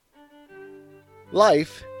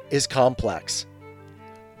Life is complex.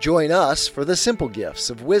 Join us for the simple gifts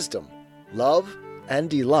of wisdom, love, and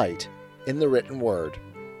delight in the written word.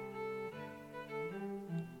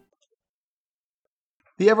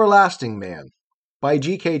 The Everlasting Man by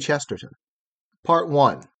G.K. Chesterton. Part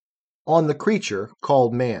 1. On the Creature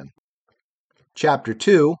Called Man. Chapter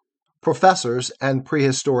 2. Professors and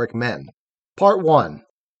Prehistoric Men. Part 1.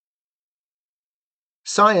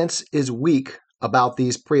 Science is weak about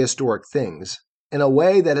these prehistoric things in a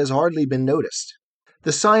way that has hardly been noticed.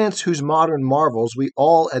 The science whose modern marvels we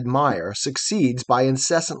all admire succeeds by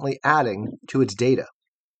incessantly adding to its data.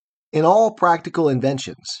 In all practical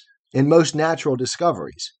inventions, in most natural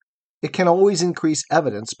discoveries, it can always increase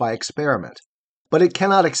evidence by experiment, but it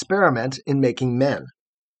cannot experiment in making men,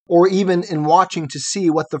 or even in watching to see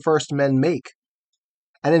what the first men make.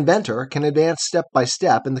 An inventor can advance step by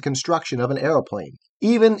step in the construction of an aeroplane,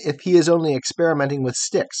 even if he is only experimenting with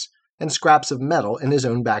sticks and scraps of metal in his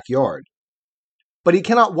own backyard. But he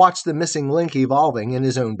cannot watch the missing link evolving in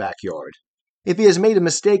his own backyard. If he has made a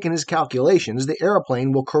mistake in his calculations, the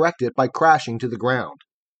airplane will correct it by crashing to the ground.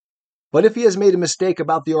 But if he has made a mistake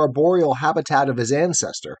about the arboreal habitat of his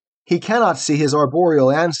ancestor, he cannot see his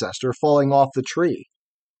arboreal ancestor falling off the tree.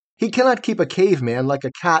 He cannot keep a caveman like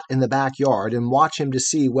a cat in the backyard and watch him to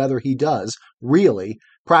see whether he does, really,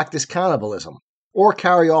 practice cannibalism, or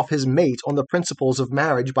carry off his mate on the principles of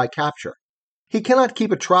marriage by capture. He cannot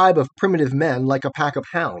keep a tribe of primitive men like a pack of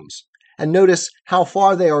hounds, and notice how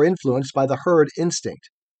far they are influenced by the herd instinct.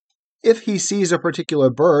 If he sees a particular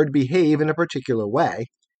bird behave in a particular way,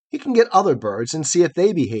 he can get other birds and see if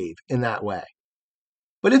they behave in that way.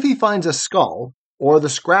 But if he finds a skull, or the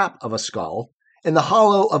scrap of a skull, in the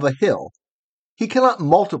hollow of a hill, he cannot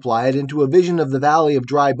multiply it into a vision of the valley of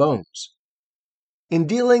dry bones. In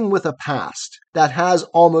dealing with a past that has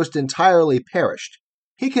almost entirely perished,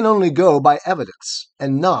 he can only go by evidence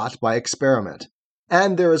and not by experiment,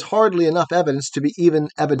 and there is hardly enough evidence to be even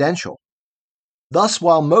evidential. Thus,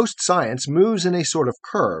 while most science moves in a sort of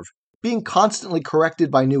curve, being constantly corrected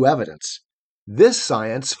by new evidence, this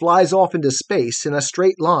science flies off into space in a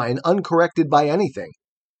straight line uncorrected by anything.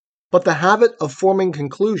 But the habit of forming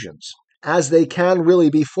conclusions, as they can really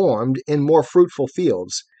be formed in more fruitful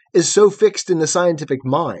fields, is so fixed in the scientific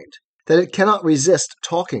mind that it cannot resist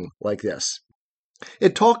talking like this.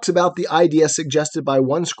 It talks about the idea suggested by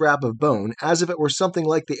one scrap of bone as if it were something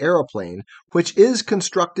like the aeroplane, which is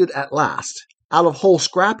constructed at last out of whole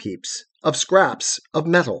scrap heaps of scraps of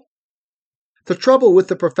metal. The trouble with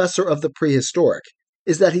the professor of the prehistoric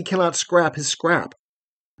is that he cannot scrap his scrap.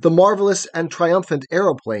 The marvelous and triumphant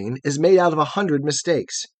aeroplane is made out of 100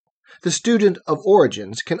 mistakes. The student of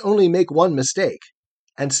origins can only make one mistake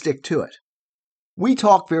and stick to it. We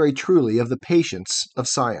talk very truly of the patience of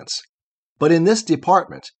science, but in this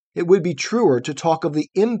department it would be truer to talk of the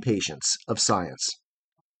impatience of science.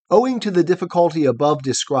 Owing to the difficulty above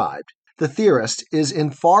described, the theorist is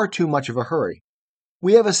in far too much of a hurry.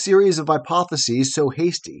 We have a series of hypotheses so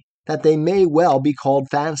hasty that they may well be called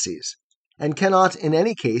fancies, and cannot in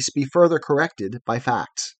any case be further corrected by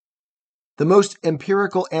facts. The most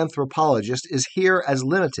empirical anthropologist is here as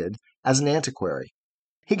limited as an antiquary.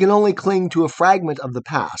 He can only cling to a fragment of the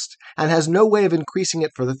past, and has no way of increasing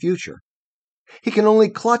it for the future. He can only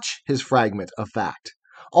clutch his fragment of fact,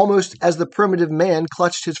 almost as the primitive man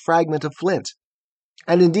clutched his fragment of flint.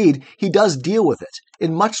 And indeed, he does deal with it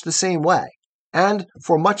in much the same way, and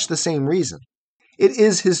for much the same reason. It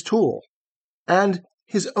is his tool, and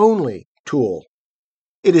his only tool.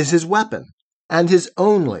 It is his weapon, and his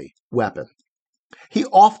only weapon. He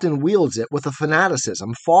often wields it with a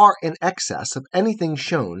fanaticism far in excess of anything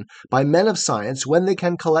shown by men of science when they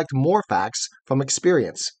can collect more facts from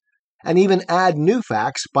experience, and even add new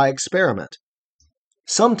facts by experiment.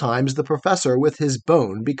 Sometimes the professor with his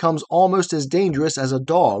bone becomes almost as dangerous as a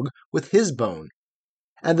dog with his bone,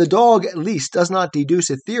 and the dog at least does not deduce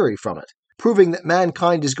a theory from it, proving that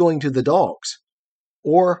mankind is going to the dogs,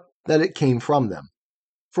 or that it came from them.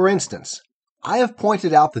 For instance, I have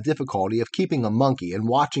pointed out the difficulty of keeping a monkey and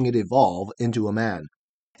watching it evolve into a man.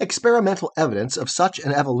 Experimental evidence of such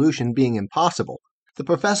an evolution being impossible, the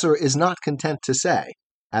professor is not content to say,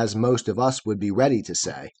 as most of us would be ready to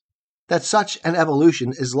say, that such an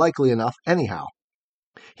evolution is likely enough anyhow.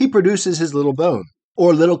 He produces his little bone,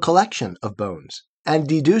 or little collection of bones, and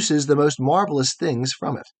deduces the most marvelous things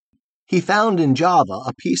from it. He found in Java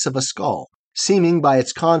a piece of a skull, seeming by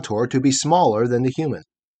its contour to be smaller than the human.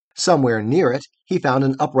 Somewhere near it he found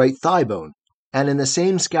an upright thigh bone, and in the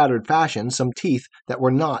same scattered fashion some teeth that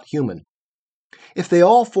were not human. If they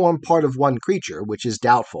all form part of one creature, which is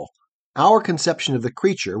doubtful, our conception of the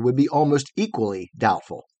creature would be almost equally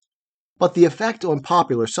doubtful. But the effect on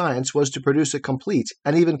popular science was to produce a complete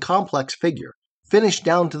and even complex figure, finished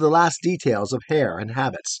down to the last details of hair and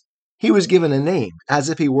habits. He was given a name as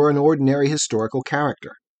if he were an ordinary historical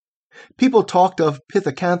character. People talked of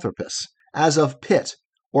Pithecanthropus as of Pitt,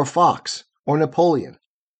 or Fox, or Napoleon.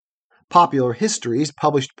 Popular histories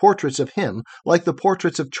published portraits of him like the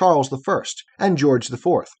portraits of Charles I and George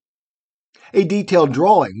IV. A detailed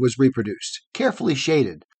drawing was reproduced, carefully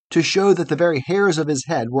shaded, to show that the very hairs of his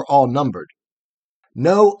head were all numbered.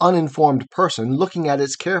 No uninformed person looking at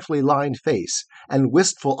its carefully lined face and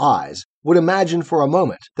wistful eyes would imagine for a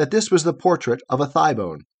moment that this was the portrait of a thigh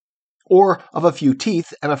bone, or of a few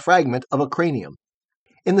teeth and a fragment of a cranium.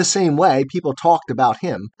 In the same way, people talked about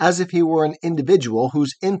him as if he were an individual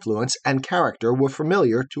whose influence and character were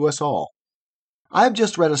familiar to us all. I have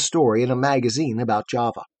just read a story in a magazine about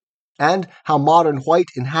Java, and how modern white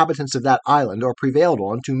inhabitants of that island are prevailed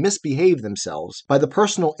on to misbehave themselves by the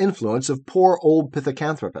personal influence of poor old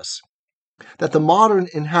Pithecanthropus. That the modern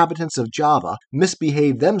inhabitants of Java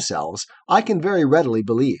misbehave themselves, I can very readily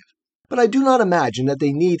believe, but I do not imagine that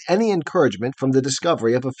they need any encouragement from the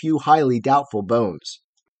discovery of a few highly doubtful bones.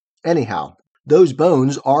 Anyhow, those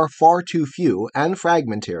bones are far too few and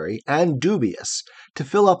fragmentary and dubious to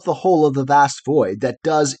fill up the whole of the vast void that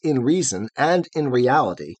does in reason and in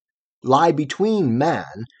reality lie between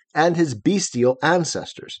man and his bestial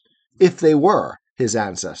ancestors, if they were his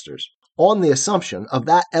ancestors, on the assumption of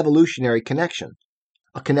that evolutionary connection,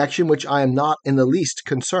 a connection which I am not in the least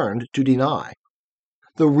concerned to deny.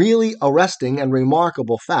 The really arresting and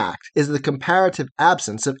remarkable fact is the comparative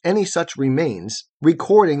absence of any such remains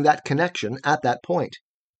recording that connection at that point.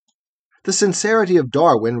 The sincerity of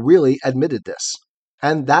Darwin really admitted this,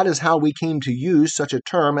 and that is how we came to use such a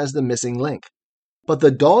term as the missing link. But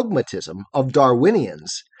the dogmatism of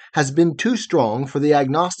Darwinians has been too strong for the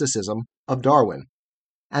agnosticism of Darwin,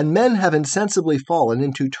 and men have insensibly fallen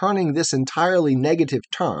into turning this entirely negative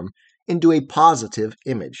term into a positive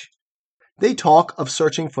image. They talk of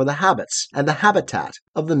searching for the habits and the habitat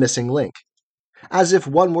of the missing link, as if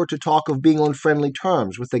one were to talk of being on friendly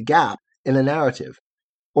terms with the gap in a narrative,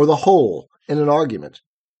 or the hole in an argument,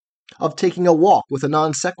 of taking a walk with a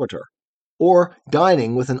non sequitur, or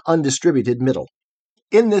dining with an undistributed middle.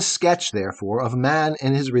 In this sketch, therefore, of man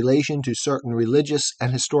and his relation to certain religious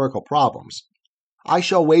and historical problems, I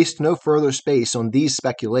shall waste no further space on these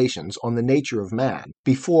speculations on the nature of man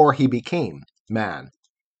before he became man.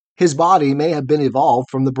 His body may have been evolved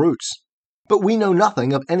from the brutes, but we know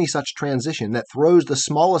nothing of any such transition that throws the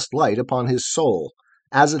smallest light upon his soul,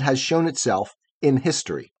 as it has shown itself in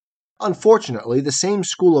history. Unfortunately, the same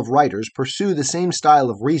school of writers pursue the same style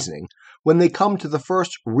of reasoning when they come to the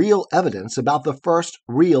first real evidence about the first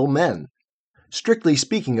real men. Strictly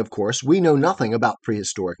speaking, of course, we know nothing about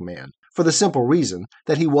prehistoric man, for the simple reason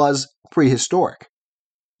that he was prehistoric.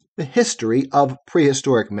 The history of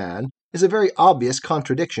prehistoric man is a very obvious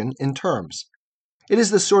contradiction in terms. It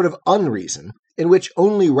is the sort of unreason in which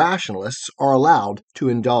only rationalists are allowed to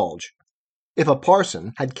indulge. If a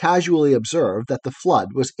parson had casually observed that the flood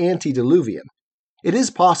was antediluvian, it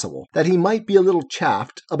is possible that he might be a little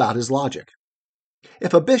chaffed about his logic.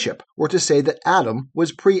 If a bishop were to say that Adam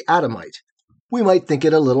was pre-Adamite, we might think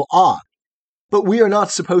it a little odd. But we are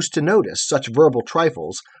not supposed to notice such verbal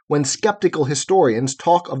trifles when skeptical historians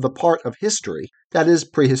talk of the part of history that is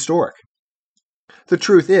prehistoric. The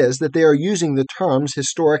truth is that they are using the terms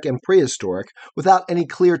historic and prehistoric without any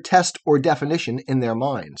clear test or definition in their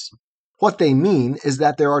minds. What they mean is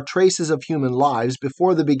that there are traces of human lives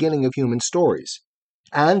before the beginning of human stories.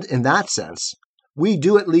 And in that sense, we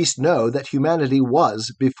do at least know that humanity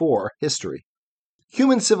was before history.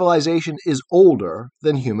 Human civilization is older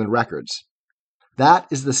than human records. That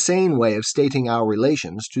is the sane way of stating our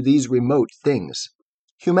relations to these remote things.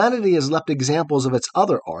 Humanity has left examples of its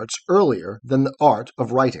other arts earlier than the art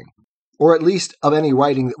of writing, or at least of any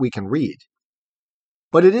writing that we can read.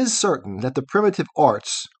 But it is certain that the primitive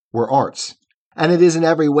arts were arts, and it is in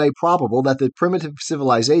every way probable that the primitive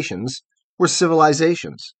civilizations were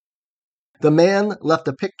civilizations. The man left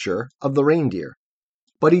a picture of the reindeer,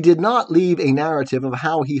 but he did not leave a narrative of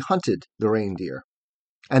how he hunted the reindeer,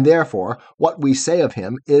 and therefore what we say of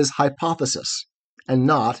him is hypothesis, and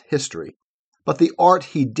not history. But the art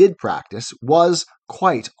he did practice was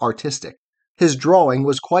quite artistic. His drawing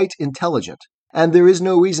was quite intelligent, and there is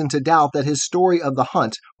no reason to doubt that his story of the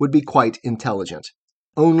hunt would be quite intelligent.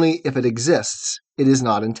 Only if it exists, it is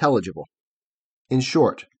not intelligible. In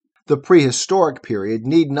short, the prehistoric period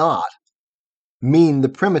need not mean the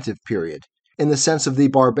primitive period, in the sense of the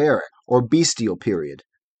barbaric or bestial period.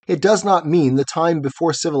 It does not mean the time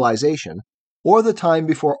before civilization, or the time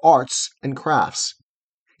before arts and crafts.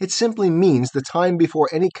 It simply means the time before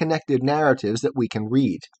any connected narratives that we can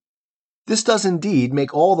read. This does indeed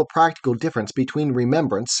make all the practical difference between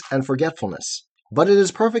remembrance and forgetfulness, but it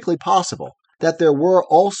is perfectly possible that there were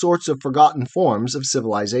all sorts of forgotten forms of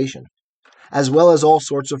civilization, as well as all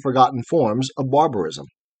sorts of forgotten forms of barbarism.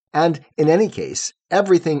 And in any case,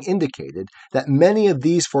 everything indicated that many of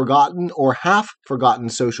these forgotten or half-forgotten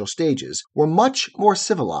social stages were much more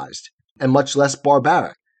civilized and much less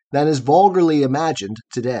barbaric than is vulgarly imagined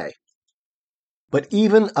today. But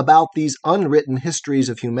even about these unwritten histories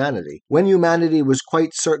of humanity, when humanity was quite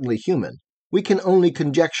certainly human, we can only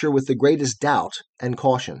conjecture with the greatest doubt and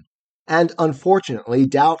caution. And unfortunately,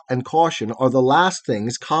 doubt and caution are the last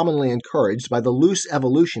things commonly encouraged by the loose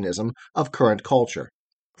evolutionism of current culture.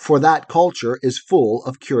 For that culture is full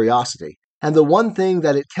of curiosity, and the one thing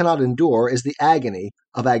that it cannot endure is the agony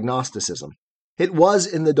of agnosticism. It was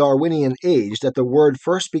in the Darwinian age that the word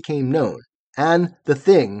first became known, and the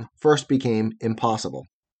thing first became impossible.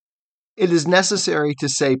 It is necessary to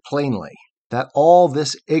say plainly that all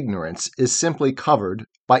this ignorance is simply covered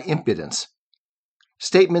by impudence.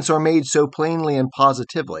 Statements are made so plainly and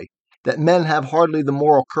positively that men have hardly the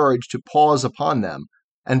moral courage to pause upon them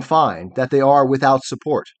and find that they are without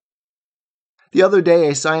support. The other day,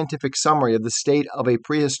 a scientific summary of the state of a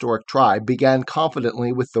prehistoric tribe began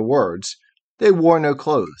confidently with the words, "They wore no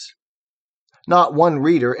clothes." Not one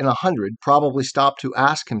reader in 100 probably stopped to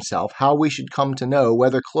ask himself how we should come to know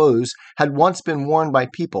whether clothes had once been worn by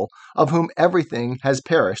people of whom everything has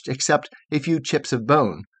perished except a few chips of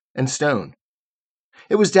bone and stone.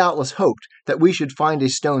 It was doubtless hoped that we should find a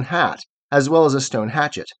stone hat as well as a stone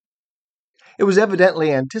hatchet. It was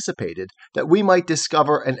evidently anticipated that we might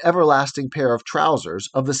discover an everlasting pair of trousers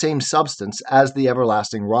of the same substance as the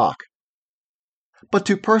everlasting rock. But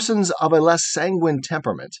to persons of a less sanguine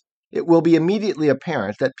temperament, it will be immediately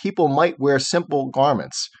apparent that people might wear simple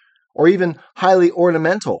garments, or even highly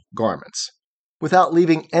ornamental garments, without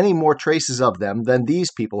leaving any more traces of them than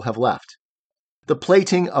these people have left. The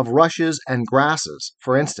plaiting of rushes and grasses,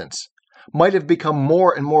 for instance, might have become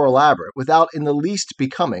more and more elaborate without in the least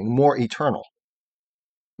becoming more eternal.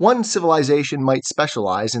 One civilization might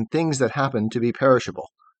specialize in things that happen to be perishable,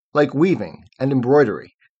 like weaving and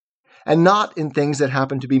embroidery, and not in things that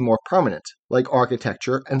happen to be more permanent, like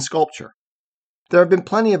architecture and sculpture. There have been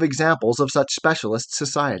plenty of examples of such specialist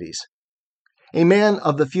societies. A man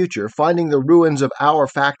of the future, finding the ruins of our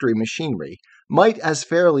factory machinery, might as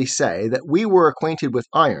fairly say that we were acquainted with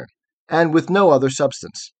iron, and with no other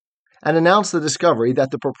substance, and announce the discovery that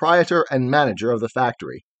the proprietor and manager of the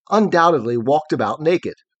factory undoubtedly walked about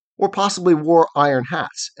naked, or possibly wore iron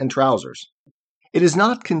hats and trousers. It is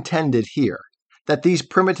not contended here that these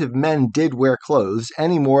primitive men did wear clothes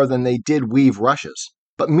any more than they did weave rushes,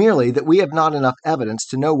 but merely that we have not enough evidence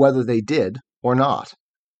to know whether they did or not.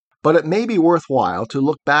 But it may be worthwhile to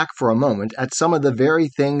look back for a moment at some of the very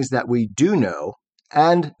things that we do know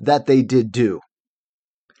and that they did do.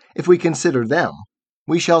 If we consider them,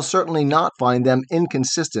 we shall certainly not find them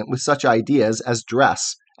inconsistent with such ideas as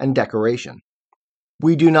dress and decoration.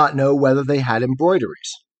 We do not know whether they had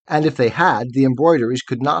embroideries, and if they had, the embroideries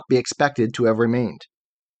could not be expected to have remained.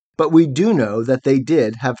 But we do know that they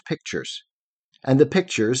did have pictures, and the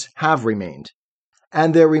pictures have remained.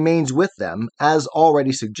 And there remains with them, as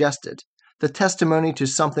already suggested, the testimony to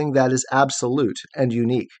something that is absolute and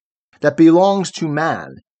unique, that belongs to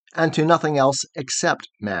man, and to nothing else except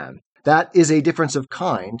man. That is a difference of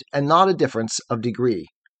kind, and not a difference of degree.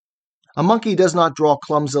 A monkey does not draw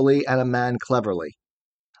clumsily, and a man cleverly.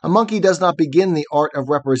 A monkey does not begin the art of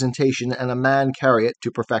representation, and a man carry it to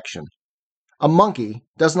perfection. A monkey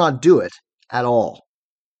does not do it at all.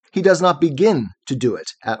 He does not begin to do it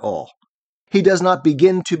at all. He does not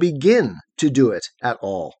begin to do it at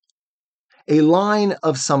all. A line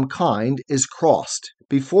of some kind is crossed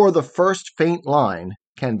before the first faint line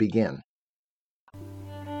can begin.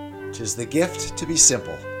 'Tis the gift to be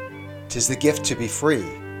simple. 'Tis the gift to be free.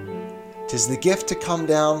 'Tis the gift to come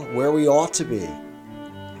down where we ought to be.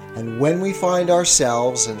 And when we find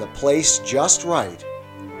ourselves in the place just right,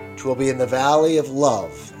 'twill be in the valley of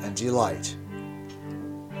love and delight.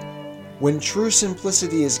 When true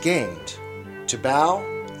simplicity is gained, to bow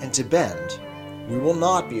and to bend, we will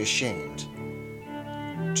not be ashamed.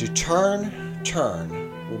 To turn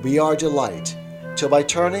will be our delight, till by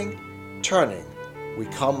turning, we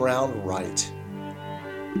come round right.